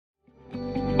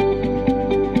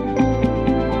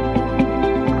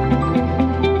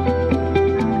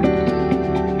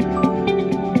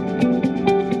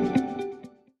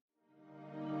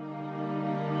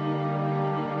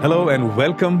Hello and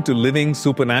welcome to Living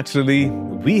Supernaturally.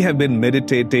 We have been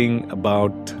meditating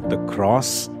about the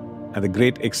cross and the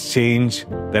great exchange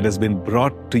that has been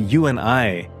brought to you and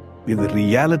I with the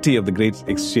reality of the great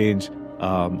exchange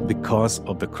because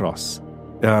of the cross.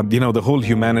 The whole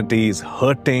humanity is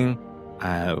hurting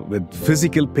with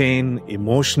physical pain,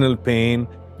 emotional pain,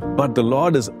 but the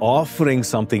Lord is offering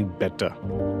something better.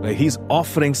 He's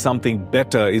offering something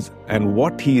better, and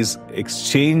what He is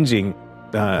exchanging,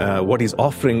 what He's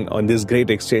offering on this great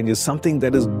exchange is something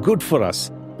that is good for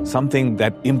us, something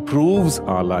that improves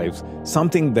our lives,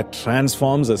 something that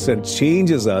transforms us and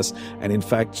changes us, and in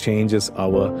fact changes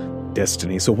our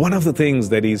destiny. So one of the things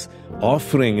that He's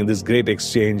offering in this great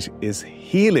exchange is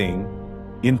healing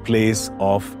in place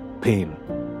of pain.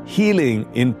 Healing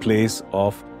in place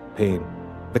of pain.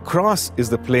 The cross is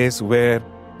the place where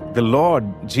the Lord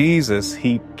Jesus,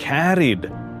 He carried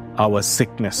our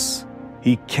sickness.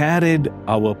 He carried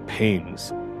our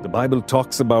pains. The Bible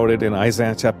talks about it in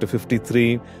Isaiah chapter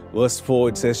 53, verse 4.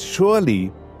 It says,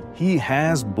 "Surely He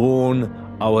has borne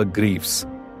our griefs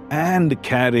and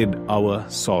carried our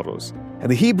sorrows."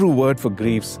 And the Hebrew word for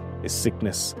griefs is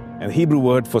sickness. And the Hebrew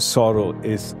word for sorrow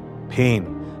is pain.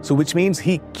 So which means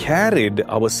He carried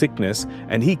our sickness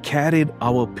and He carried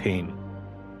our pain.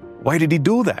 Why did He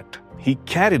do that? He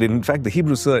carried it. In fact, the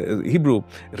Hebrew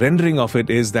rendering of it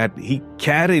is that He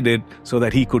carried it so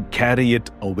that He could carry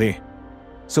it away.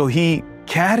 So He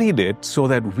carried it so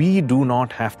that we do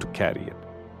not have to carry it.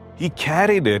 He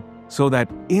carried it so that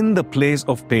in the place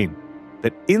of pain,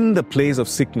 that in the place of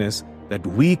sickness, that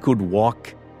we could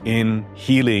walk in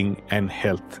healing and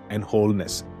health and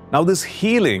wholeness. Now this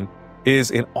healing is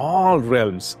in all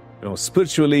realms,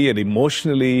 spiritually and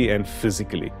emotionally and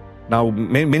physically. Now,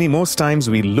 most times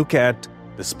we look at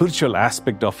the spiritual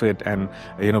aspect of it and,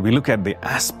 we look at the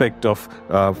aspect of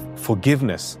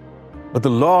forgiveness. But the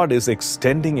Lord is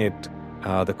extending it.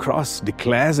 The cross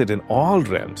declares it in all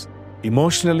realms,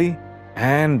 emotionally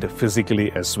and physically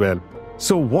as well.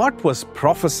 So what was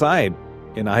prophesied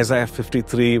in Isaiah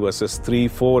 53 verses 3,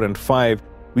 4 and 5,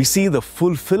 we see the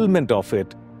fulfillment of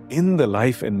it in the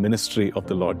life and ministry of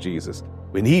the Lord Jesus.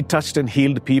 When He touched and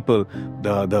healed people,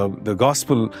 the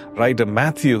gospel writer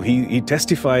Matthew, he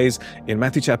testifies in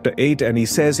Matthew chapter 8 and he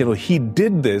says, He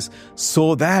did this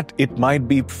so that it might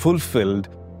be fulfilled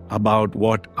about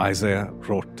what Isaiah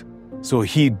wrote. So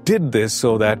He did this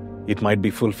so that it might be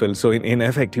fulfilled. So in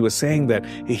effect, He was saying that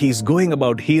He's going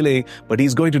about healing, but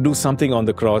He's going to do something on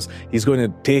the cross. He's going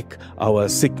to take our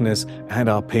sickness and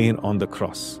our pain on the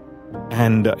cross.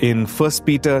 And in 1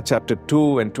 Peter chapter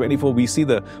 2 and 24, we see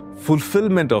the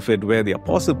fulfillment of it where the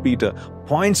Apostle Peter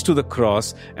points to the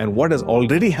cross and what has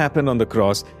already happened on the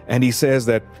cross. And he says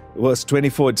that, verse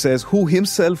 24, it says, "Who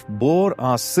Himself bore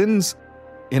our sins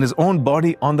in His own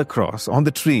body on the cross, on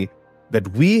the tree, that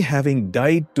we, having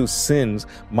died to sins,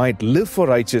 might live for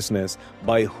righteousness,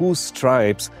 by whose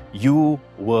stripes you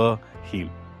were healed."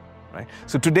 Right?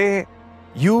 So today,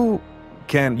 you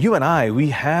and I, we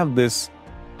have this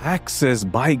access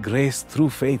by grace through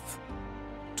faith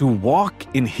to walk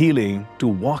in healing, to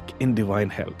walk in divine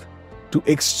health, to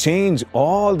exchange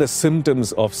all the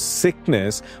symptoms of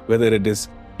sickness, whether it is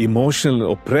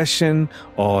emotional oppression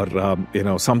or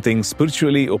something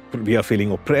spiritually we are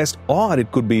feeling oppressed, or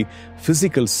it could be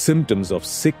physical symptoms of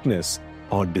sickness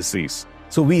or disease.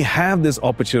 So we have this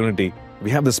opportunity,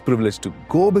 we have this privilege to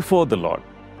go before the Lord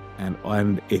and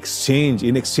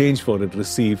in exchange for it,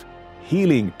 receive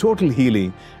healing, total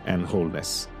healing and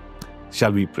wholeness.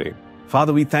 Shall we pray?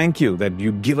 Father, we thank You that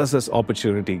You give us this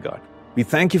opportunity, God. We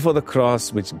thank You for the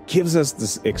cross, which gives us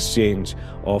this exchange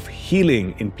of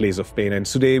healing in place of pain. And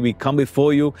today we come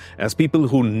before You as people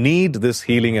who need this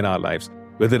healing in our lives,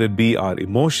 whether it be our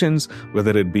emotions,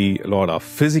 whether it be, Lord, our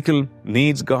physical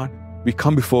needs, God. We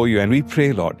come before You and we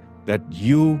pray, Lord, that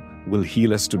You will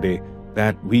heal us today,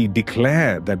 that we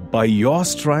declare that by Your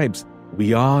stripes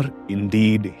we are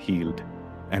indeed healed,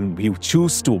 and we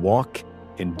choose to walk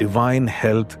in divine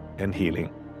health and healing.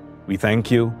 We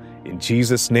thank You. In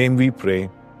Jesus' name we pray.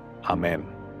 Amen.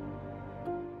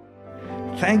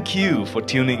 Thank you for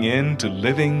tuning in to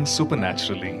Living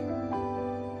Supernaturally.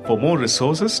 For more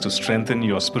resources to strengthen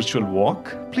your spiritual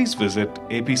walk, please visit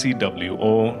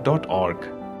apcwo.org.